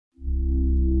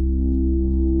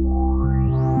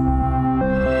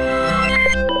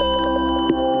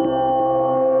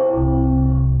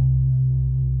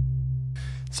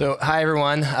So hi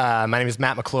everyone, my name is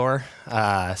McClure.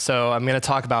 So I'm going to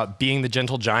talk about being the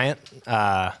gentle giant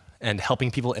and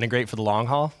helping people integrate for the long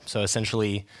haul. So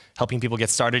essentially helping people get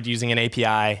started using an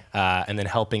API and then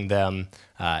helping them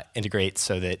integrate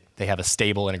so that they have a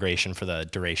stable integration for the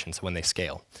duration, so when they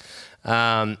scale. So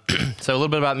a little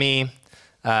bit about me.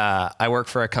 I work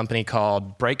for a company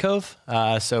called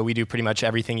Brightcove. So we do pretty much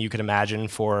everything you could imagine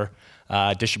for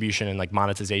distribution and like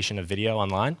monetization of video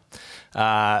online.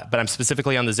 But I'm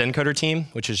specifically on the Zencoder team,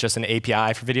 which is just an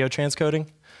API for video transcoding.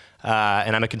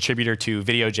 And I'm a contributor to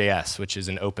Video.js, which is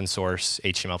an open source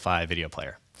HTML5 video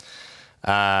player.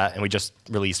 And we just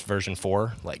released version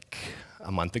 4 like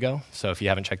a month ago. So if you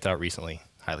haven't checked it out recently,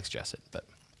 highly suggest it.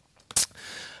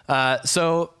 But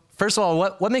so first of all,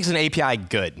 what makes an API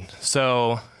good?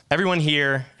 So everyone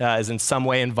here is in some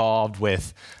way involved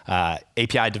with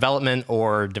API development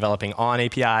or developing on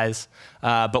APIs.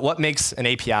 But what makes an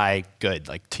API good,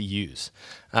 like to use?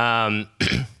 And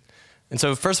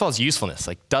so first of all, it's usefulness.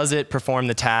 Like, does it perform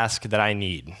the task that I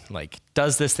need? Like,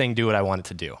 does this thing do what I want it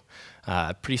to do?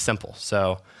 Pretty simple.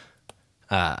 So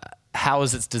how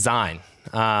is its design?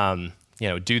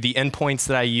 Do the endpoints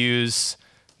that I use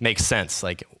make sense?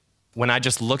 Like, when I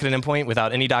just look at an endpoint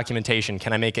without any documentation,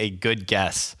 can I make a good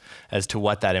guess as to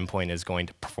what that endpoint is going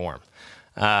to perform?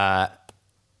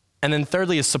 And then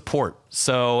thirdly is support.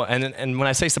 So, and when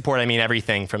I say support, I mean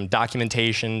everything from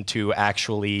documentation to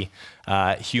actually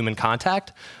human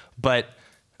contact, but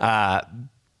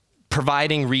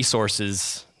providing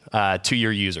resources to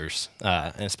your users,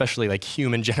 and especially like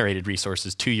human-generated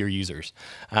resources to your users.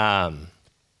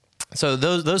 So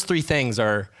those three things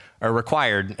are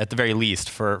required at the very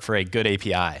least for a good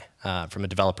API from a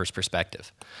developer's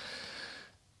perspective.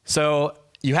 So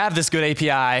you have this good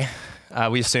API,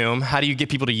 we assume. How do you get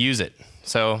people to use it?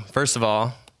 So first of all,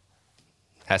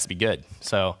 it has to be good.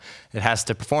 So it has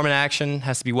to perform an action,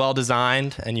 has to be well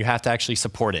designed, and you have to actually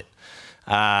support it.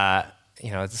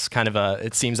 It's kind of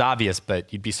it seems obvious,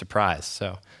 but you'd be surprised.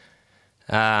 So,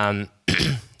 and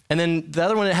then the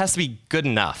other one, it has to be good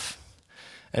enough.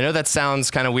 I know that sounds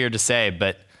kind of weird to say,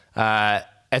 but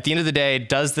at the end of the day,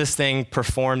 does this thing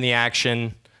perform the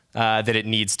action that it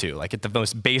needs to, like at the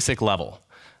most basic level?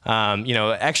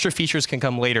 Extra features can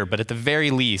come later, but at the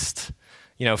very least,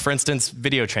 for instance,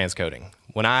 video transcoding.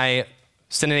 When I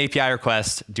send an API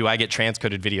request, do I get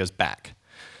transcoded videos back?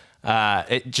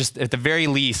 It just, at the very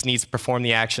least, needs to perform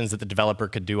the actions that the developer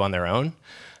could do on their own.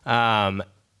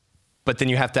 But then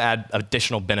you have to add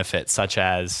additional benefits, such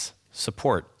as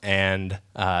support and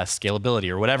scalability,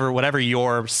 or whatever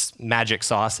your magic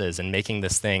sauce is in making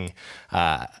this thing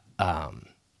a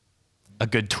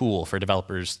good tool for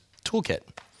developers' toolkit.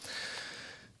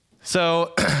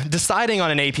 So deciding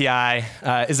on an API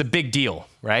is a big deal,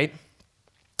 right?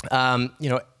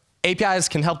 APIs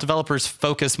can help developers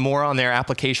focus more on their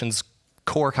application's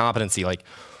core competency, like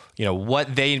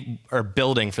what they are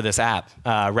building for this app,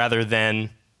 rather than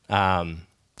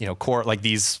core like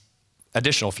these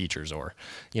additional features, or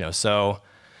so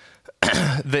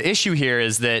the issue here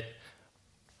is that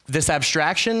this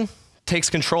abstraction takes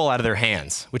control out of their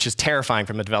hands, which is terrifying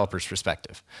from a developer's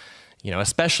perspective.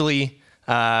 Especially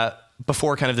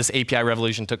before kind of this API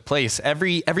revolution took place,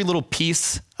 every little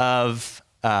piece of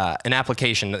an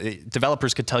application,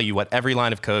 developers could tell you what every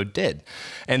line of code did.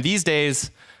 And these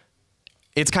days,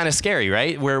 it's kind of scary,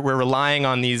 right? We're relying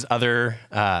on these other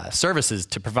services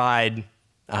to provide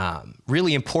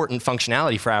really important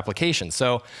functionality for applications.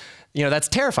 So, that's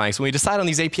terrifying. So when we decide on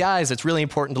these APIs, it's really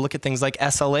important to look at things like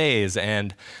SLAs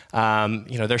and,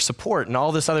 their support and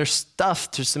all this other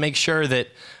stuff just to make sure that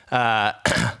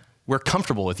we're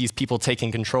comfortable with these people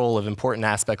taking control of important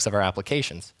aspects of our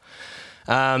applications.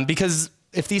 Because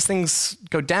if these things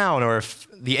go down, or if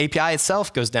the API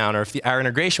itself goes down, or if our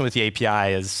integration with the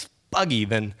API is buggy,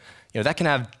 then that can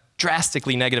have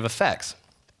drastically negative effects.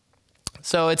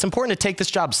 So it's important to take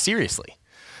this job seriously,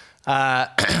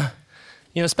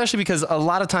 especially because a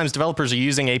lot of times developers are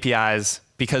using APIs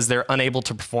because they're unable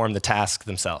to perform the task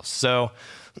themselves. So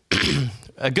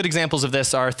good examples of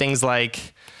this are things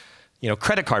like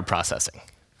credit card processing.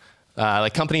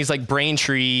 Like companies like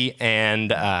Braintree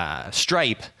and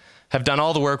Stripe have done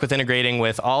all the work with integrating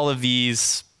with all of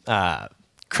these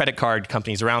credit card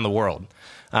companies around the world.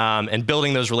 And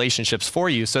building those relationships for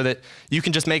you so that you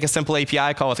can just make a simple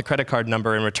API call with a credit card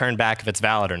number and return back if it's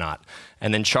valid or not,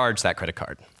 and then charge that credit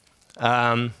card.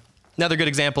 Another good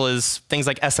example is things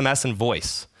like SMS and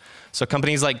voice. So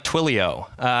companies like Twilio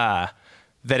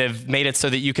that have made it so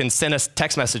that you can send a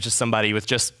text message to somebody with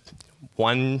just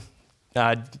one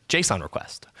JSON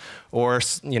request, or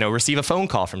receive a phone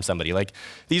call from somebody. Like,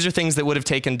 these are things that would have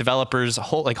taken developers,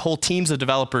 whole teams of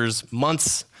developers,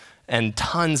 months and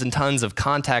tons of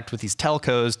contact with these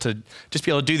telcos to just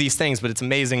be able to do these things, but it's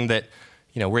amazing that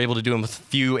we're able to do them with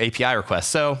few API requests.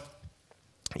 So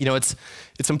it's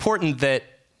important that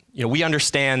we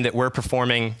understand that we're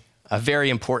performing a very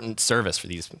important service for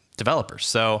these developers.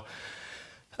 So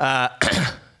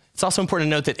it's also important to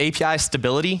note that API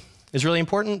stability is really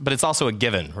important, but it's also a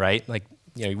given, right? Like,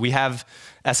 we have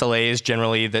SLAs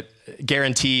generally that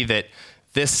guarantee that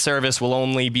this service will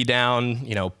only be down,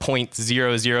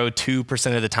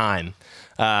 0.002% of the time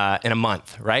in a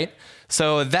month, right?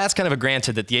 So that's kind of a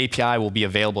granted that the API will be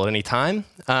available at any time.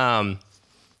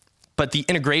 But the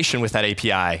integration with that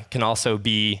API can also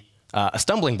be a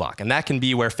stumbling block, and that can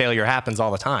be where failure happens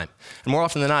all the time, and more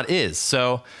often than not is.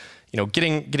 So,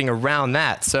 getting around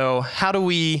that. So how do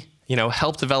we,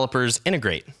 help developers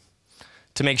integrate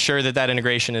to make sure that that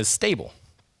integration is stable?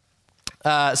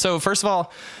 So first of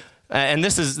all, and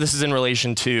this is in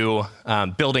relation to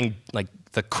building like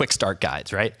the quick start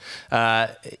guides, right?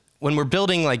 When we're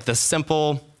building like the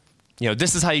simple,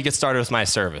 this is how you get started with my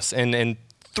service, and in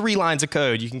 3 lines of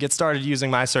code, you can get started using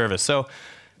my service. So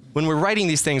when we're writing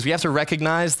these things, we have to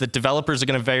recognize that developers are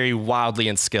going to vary wildly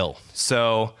in skill.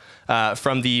 So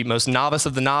from the most novice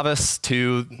of the novice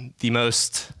to the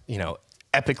most,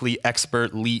 epically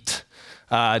expert elite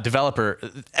developer,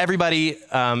 everybody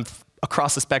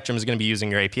across the spectrum is going to be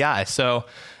using your API. So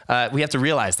we have to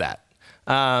realize that.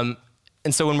 And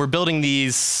so when we're building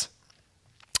these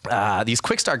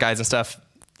quick start guides and stuff,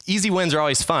 easy wins are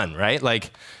always fun, right?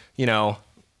 Like,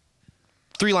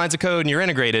 3 lines of code and you're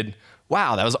integrated.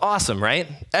 Wow, that was awesome, right?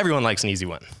 Everyone likes an easy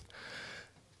one.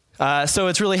 So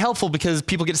it's really helpful because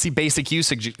people get to see basic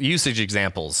usage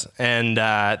examples, and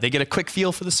they get a quick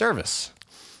feel for the service.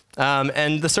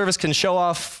 And the service can show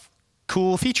off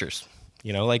cool features,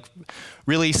 like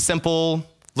really simple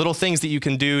little things that you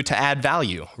can do to add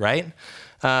value, right?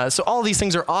 So all these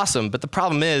things are awesome, but the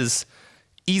problem is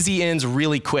easy ends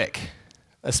really quick,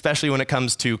 especially when it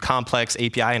comes to complex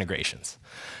API integrations.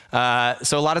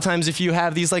 So a lot of times if you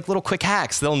have these like little quick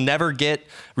hacks, they'll never get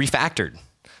refactored.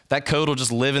 That code will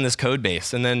just live in this code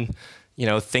base, and then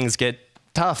things get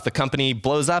tough. The company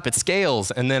blows up, it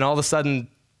scales, and then all of a sudden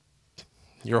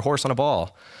you're a horse on a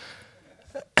ball.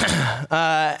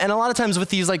 And a lot of times with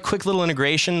these like quick little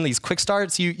integration, these quick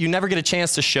starts, you never get a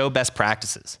chance to show best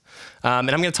practices. And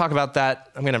I'm going to talk about that.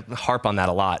 I'm going to harp on that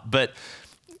a lot, but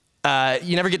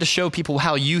you never get to show people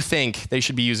how you think they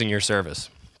should be using your service.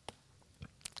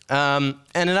 And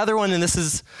another one, and this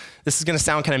is going to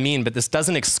sound kind of mean, but this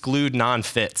doesn't exclude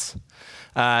non-fits.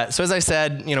 So as I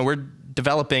said, we're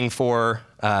developing for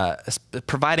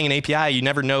providing an API. You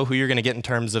never know who you're going to get in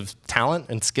terms of talent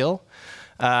and skill.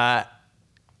 And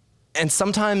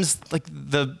sometimes like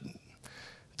the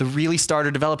really starter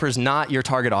developer is not your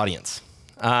target audience.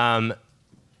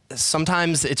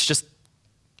 Sometimes it's just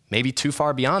maybe too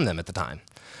far beyond them at the time.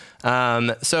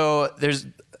 So there's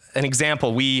an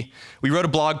example. We wrote a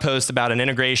blog post about an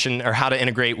integration, or how to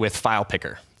integrate with File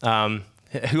Picker.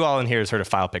 Who all in here has heard of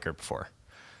File Picker before?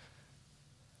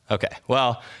 Okay,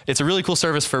 well, it's a really cool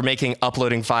service for making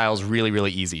uploading files really,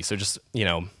 really easy. So just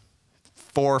 4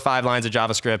 or 5 lines of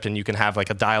JavaScript, and you can have like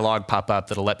a dialog pop up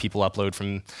that'll let people upload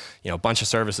from a bunch of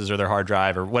services or their hard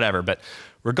drive or whatever. But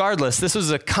regardless, this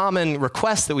was a common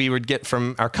request that we would get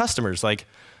from our customers. Like,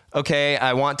 okay,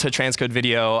 I want to transcode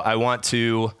video. I want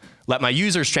to let my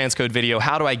users transcode video.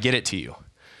 How do I get it to you?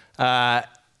 And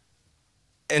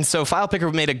so File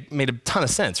Picker made a ton of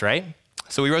sense, right?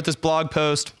 So we wrote this blog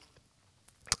post.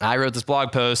 I wrote this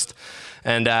blog post,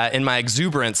 and in my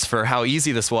exuberance for how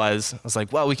easy this was, I was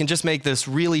like, well, we can just make this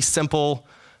really simple,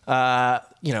 10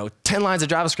 lines of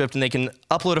JavaScript, and they can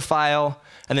upload a file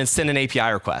and then send an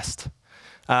API request.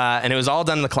 And it was all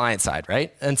done on the client side,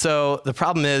 right? And so the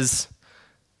problem is,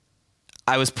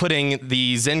 I was putting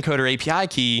the Zencoder API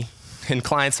key in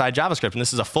client-side JavaScript, and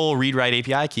this is a full read-write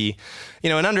API key.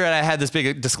 And under it, I had this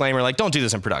big disclaimer like, don't do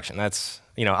this in production. That's,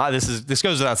 this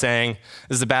goes without saying.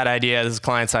 This is a bad idea. This is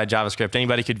client-side JavaScript.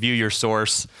 Anybody could view your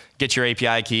source, get your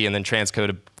API key, and then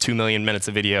transcode 2 million minutes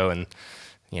of video, and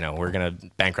we're going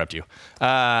to bankrupt you.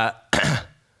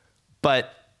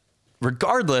 But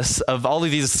regardless of all of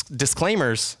these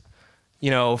disclaimers,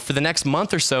 for the next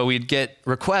month or so, we'd get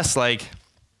requests like,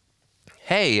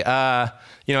 hey,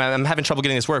 I'm having trouble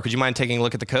getting this work. Would you mind taking a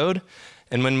look at the code?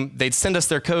 And when they'd send us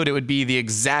their code, it would be the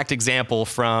exact example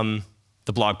from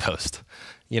the blog post.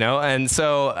 And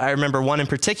so I remember one in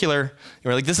particular,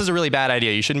 we're like, this is a really bad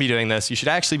idea. You shouldn't be doing this. You should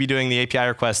actually be doing the API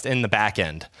request in the back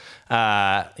end,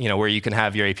 where you can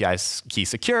have your API key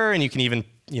secure, and you can even,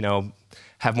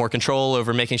 have more control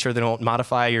over making sure they don't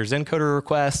modify your Zencoder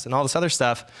request and all this other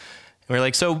stuff. And we're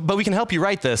like, so, but we can help you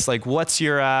write this. Like, what's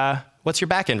your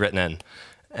backend written in?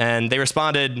 And they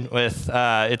responded with,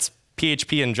 it's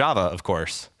PHP and Java, of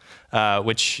course,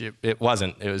 which it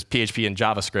wasn't. It was PHP and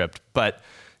JavaScript. But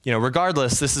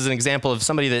regardless, this is an example of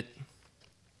somebody that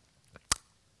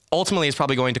ultimately is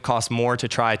probably going to cost more to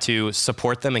try to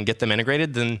support them and get them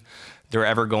integrated than they're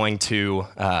ever going to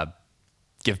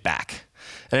give back.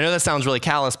 And I know that sounds really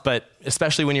callous, but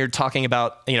especially when you're talking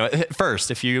about, at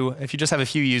first, if you just have a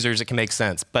few users, it can make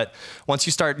sense. But once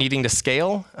you start needing to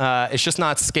scale, it's just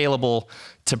not scalable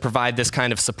to provide this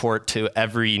kind of support to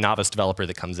every novice developer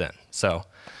that comes in. So,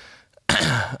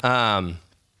 but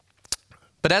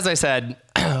as I said,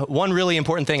 one really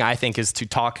important thing I think is to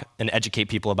talk and educate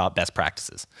people about best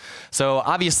practices. So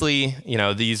obviously,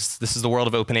 this is the world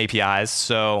of open APIs.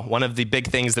 So one of the big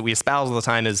things that we espouse all the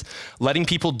time is letting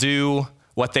people do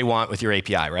what they want with your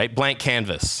API, right? Blank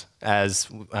canvas, as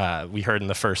we heard in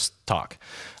the first talk.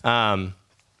 But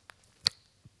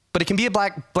it can be a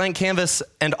blank canvas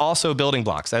and also building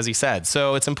blocks, as he said.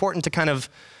 So it's important to kind of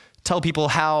tell people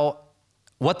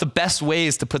what the best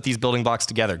ways to put these building blocks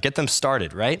together, get them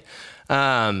started, right?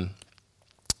 And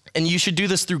you should do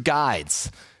this through guides,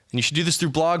 and you should do this through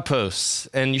blog posts,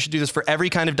 and you should do this for every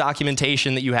kind of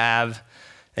documentation that you have.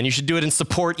 And you should do it in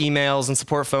support emails and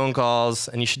support phone calls,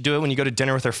 and you should do it when you go to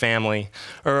dinner with your family,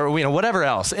 or whatever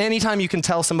else. Anytime you can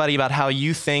tell somebody about how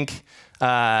you think,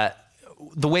 the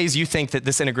ways you think that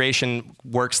this integration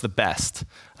works the best,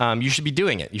 you should be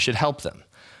doing it. You should help them.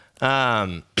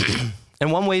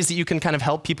 And one ways that you can kind of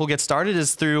help people get started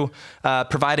is through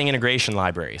providing integration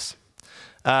libraries.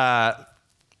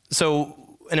 So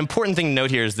an important thing to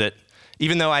note here is that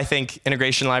even though I think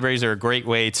integration libraries are a great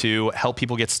way to help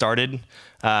people get started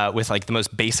with like the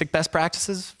most basic best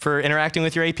practices for interacting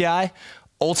with your API,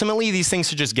 ultimately these things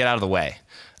should just get out of the way.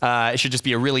 It should just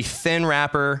be a really thin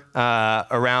wrapper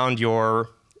around your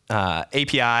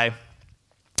API,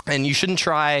 and you shouldn't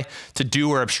try to do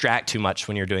or abstract too much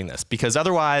when you're doing this, because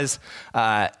otherwise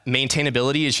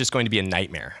maintainability is just going to be a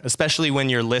nightmare, especially when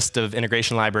your list of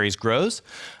integration libraries grows.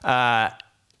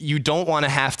 You don't want to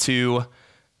have to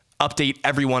update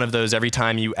every one of those every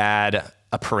time you add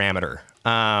a parameter.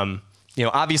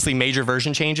 Obviously major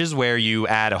version changes where you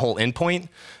add a whole endpoint,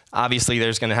 obviously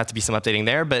there's going to have to be some updating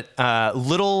there, but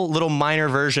little minor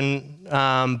version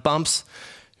bumps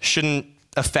shouldn't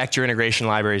affect your integration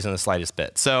libraries in the slightest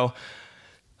bit. So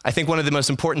I think one of the most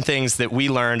important things that we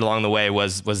learned along the way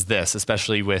was this,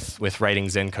 especially with writing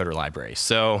Zencoder libraries.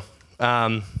 So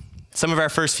some of our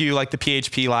first few, like the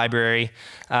PHP library,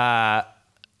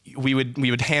 we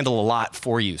would handle a lot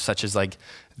for you, such as like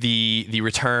the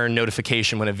return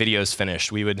notification when a video is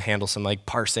finished. We would handle some like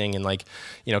parsing and like,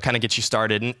 kind of get you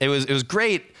started. And it was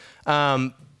great,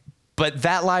 but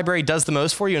that library does the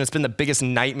most for you, and it's been the biggest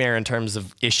nightmare in terms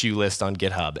of issue list on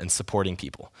GitHub and supporting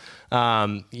people.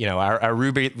 Our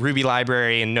Ruby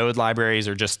library and Node libraries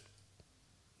are just,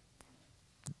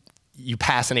 you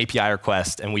pass an API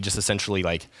request and we just essentially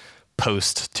like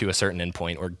post to a certain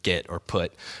endpoint or get or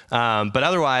put. But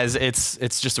otherwise,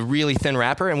 it's just a really thin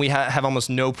wrapper, and we have almost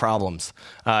no problems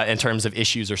in terms of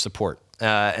issues or support.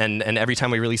 And every time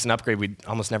we release an upgrade, we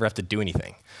almost never have to do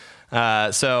anything.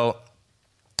 So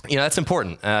that's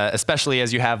important, especially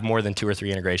as you have more than 2 or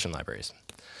 3 integration libraries.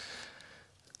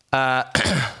 And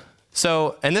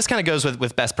this kind of goes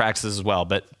with best practices as well,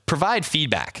 but provide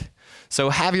feedback. So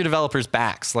have your developers'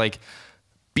 backs. Like,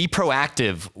 be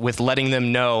proactive with letting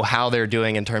them know how they're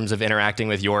doing in terms of interacting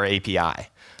with your API.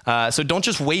 So don't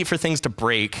just wait for things to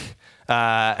break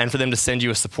and for them to send you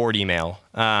a support email.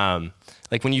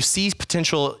 Like when you see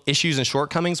potential issues and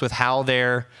shortcomings with how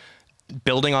they're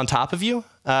building on top of you,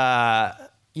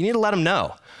 you need to let them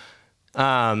know.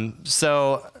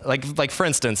 So like for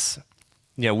instance,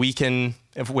 we can,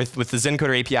 with the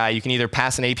Zencoder API, you can either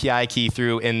pass an API key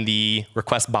through in the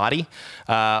request body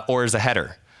or as a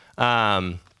header.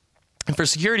 And for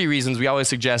security reasons, we always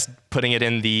suggest putting it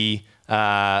in the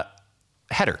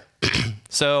header.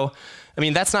 So,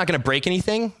 that's not going to break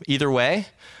anything either way,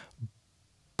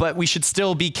 but we should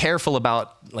still be careful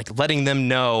about like letting them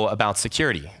know about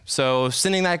security. So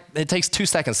sending that, it takes 2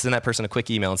 seconds to send that person a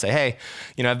quick email and say, hey,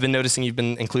 I've been noticing you've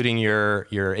been including your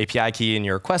API key in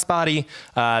your request body.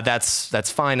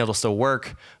 That's fine, it'll still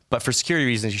work. But for security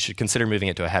reasons, you should consider moving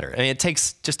it to a header. And it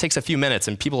just takes a few minutes,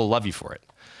 and people will love you for it.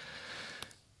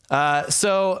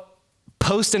 So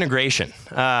post-integration.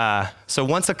 So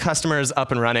once a customer is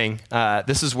up and running,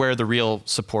 this is where the real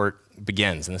support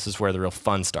begins, and this is where the real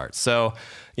fun starts. So,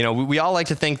 we all like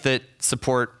to think that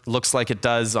support looks like it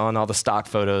does on all the stock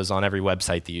photos on every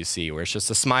website that you see, where it's just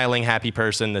a smiling, happy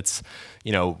person that's,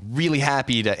 really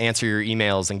happy to answer your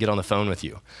emails and get on the phone with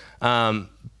you.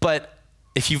 But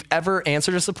if you've ever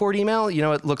answered a support email,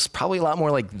 it looks probably a lot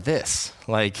more like this,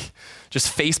 like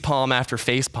just facepalm after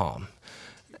facepalm.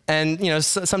 And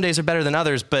some days are better than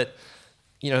others, but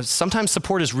sometimes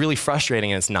support is really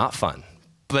frustrating and it's not fun,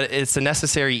 but it's a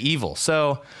necessary evil.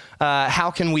 So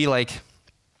how can we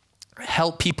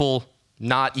help people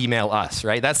not email us,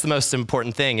 right? That's the most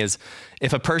important thing, is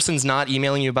if a person's not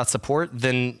emailing you about support,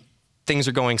 then things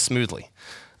are going smoothly.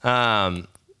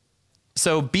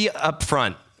 So be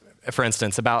upfront, for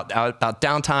instance, about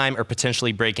downtime or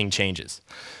potentially breaking changes.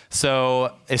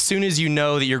 So as soon as you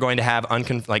know that you're going to have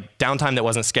downtime that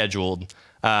wasn't scheduled,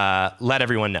 let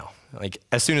everyone know,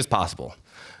 as soon as possible.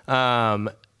 And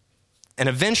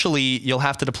eventually you'll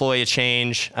have to deploy a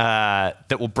change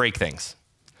that will break things.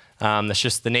 That's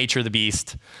just the nature of the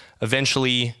beast.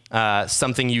 Eventually,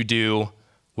 something you do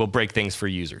will break things for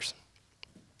users.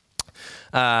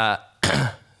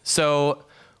 So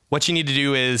what you need to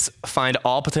do is find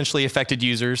all potentially affected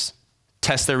users,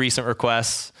 test their recent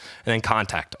requests, and then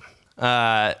contact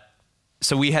them.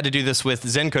 So we had to do this with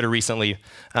Zencoder recently.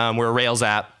 We're a Rails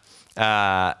app,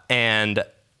 and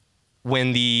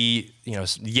when the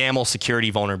YAML security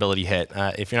vulnerability hit,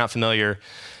 if you're not familiar,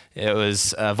 it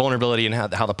was a vulnerability in how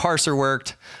the parser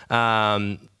worked.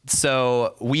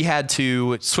 So we had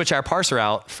to switch our parser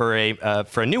out for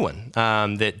a new one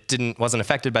that wasn't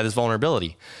affected by this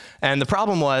vulnerability. And the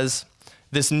problem was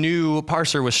this new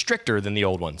parser was stricter than the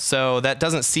old one. So that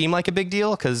doesn't seem like a big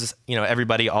deal because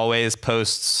everybody always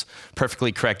posts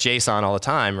perfectly correct JSON all the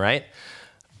time, right?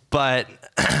 But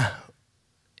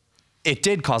it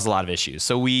did cause a lot of issues.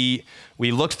 So we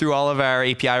looked through all of our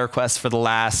API requests for the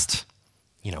last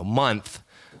month,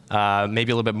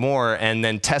 maybe a little bit more, and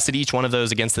then tested each one of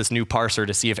those against this new parser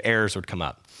to see if errors would come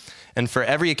up. And for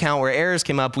every account where errors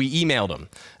came up, we emailed them.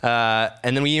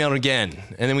 And then we emailed them again.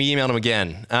 And then we emailed them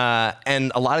again.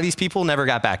 And a lot of these people never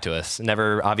got back to us.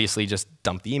 Never obviously just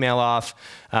dumped the email off,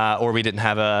 or we didn't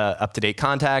have a up-to-date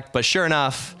contact. But sure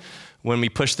enough, when we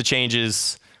pushed the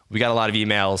changes, we got a lot of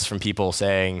emails from people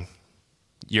saying,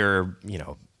 your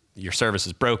service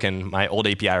is broken. My old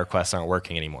API requests aren't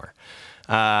working anymore.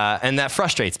 And that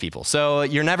frustrates people. So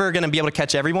you're never going to be able to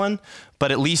catch everyone,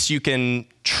 but at least you can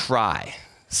try.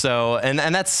 So, and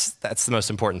that's the most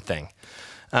important thing.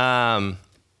 And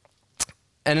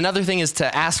another thing is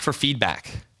to ask for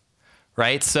feedback,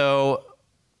 right? So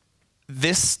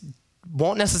this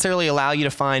won't necessarily allow you to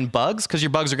find bugs, because your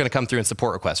bugs are going to come through in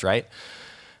support requests, right?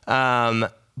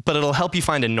 But it'll help you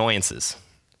find annoyances,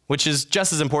 which is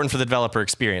just as important for the developer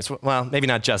experience. Well, maybe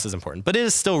not just as important, but it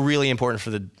is still really important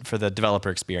for the developer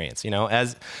experience.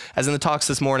 As in the talks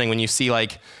this morning, when you see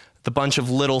the bunch of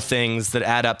little things that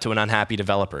add up to an unhappy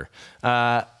developer.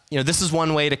 This is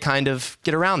one way to kind of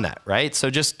get around that, right? So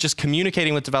just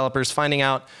communicating with developers, finding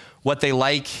out what they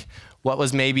like, what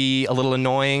was maybe a little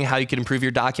annoying, how you could improve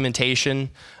your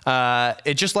documentation.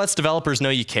 It just lets developers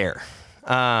know you care.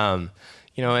 And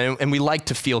we like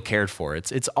to feel cared for.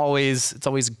 It's always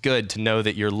good to know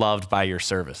that you're loved by your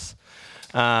service.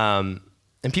 And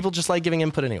people just like giving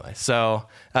input anyway. So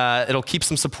it'll keep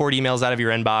some support emails out of your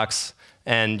inbox,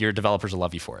 and your developers will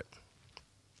love you for it.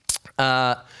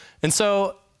 And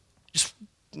so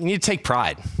you need to take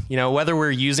pride. Whether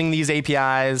we're using these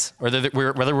APIs or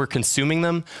whether we're consuming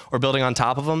them or building on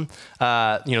top of them,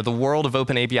 the world of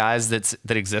open APIs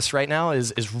that exists right now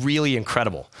is really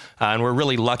incredible. And we're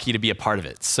really lucky to be a part of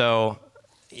it. So,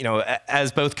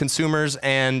 as both consumers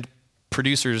and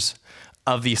producers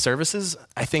of these services,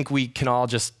 I think we can all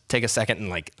just take a second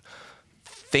and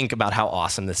think about how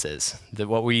awesome this is. That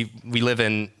what we live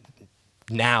in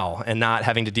now, and not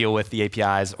having to deal with the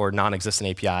APIs or non-existent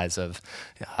APIs of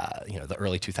the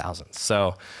early 2000s.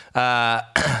 So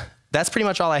that's pretty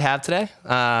much all I have today.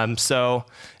 So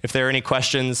if there are any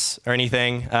questions or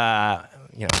anything, my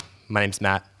name's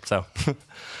Matt. So,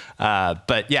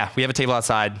 but yeah, we have a table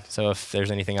outside. So if there's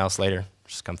anything else later,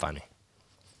 just come find me.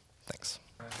 Thanks.